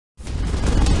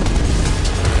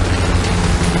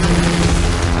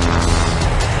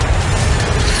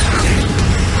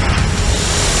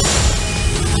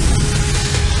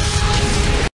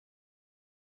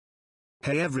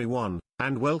Hey everyone,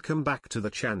 and welcome back to the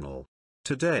channel.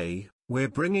 Today, we're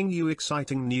bringing you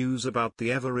exciting news about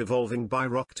the ever-evolving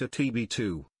Bayraktar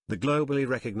TB2, the globally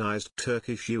recognized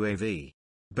Turkish UAV.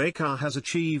 Baykar has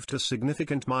achieved a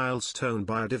significant milestone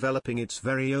by developing its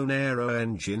very own aero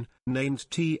engine, named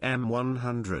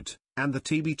TM100, and the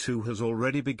TB2 has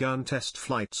already begun test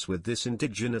flights with this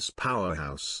indigenous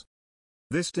powerhouse.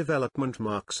 This development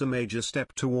marks a major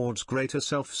step towards greater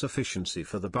self-sufficiency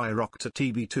for the Bayraktar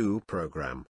TB2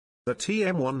 program. The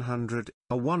TM100,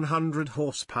 a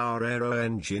 100-horsepower aero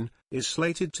engine, is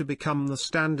slated to become the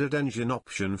standard engine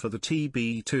option for the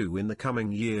TB2 in the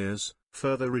coming years,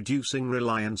 further reducing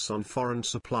reliance on foreign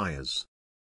suppliers.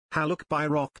 Haluk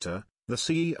Bayraktar, the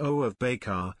CEO of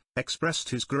Baykar,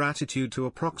 expressed his gratitude to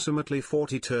approximately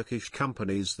 40 Turkish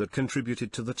companies that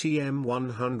contributed to the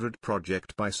TM100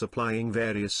 project by supplying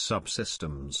various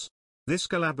subsystems. This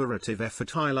collaborative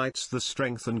effort highlights the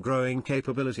strength and growing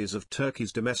capabilities of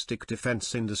Turkey's domestic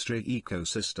defense industry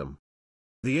ecosystem.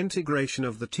 The integration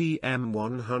of the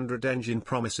TM100 engine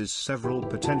promises several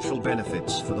potential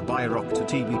benefits for the Bayraktar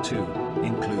TB2,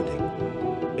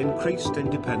 including increased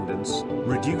independence,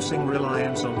 reducing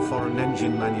reliance on foreign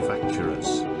engine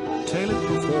manufacturers, tailored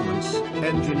performance,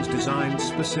 engines designed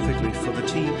specifically for the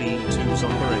TB2's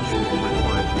operational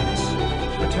requirements,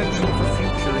 potential for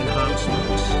future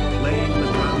enhancements, laying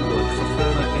the groundwork for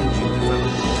further engine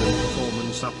development and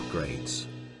performance upgrades,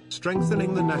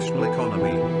 strengthening the national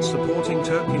economy, supporting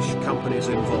Turkish companies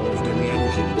involved in the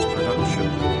engine's production.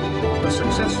 The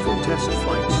successful test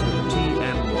flights with the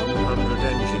TM100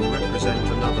 engine represent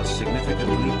another significant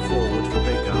leap forward for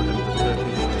Baykar and the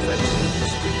Turkish defense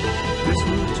industry. This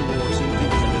move towards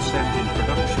indigenous engine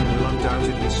production will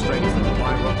undoubtedly strengthen the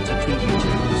Bayraktar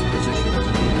TB2's position as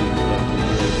a leading global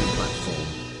UAV platform.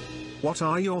 What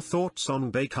are your thoughts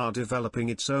on Baykar developing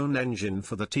its own engine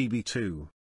for the TB2?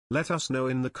 Let us know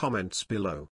in the comments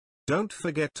below. Don't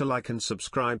forget to like and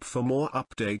subscribe for more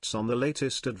updates on the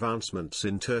latest advancements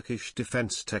in Turkish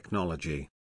defense technology.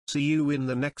 See you in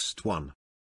the next one.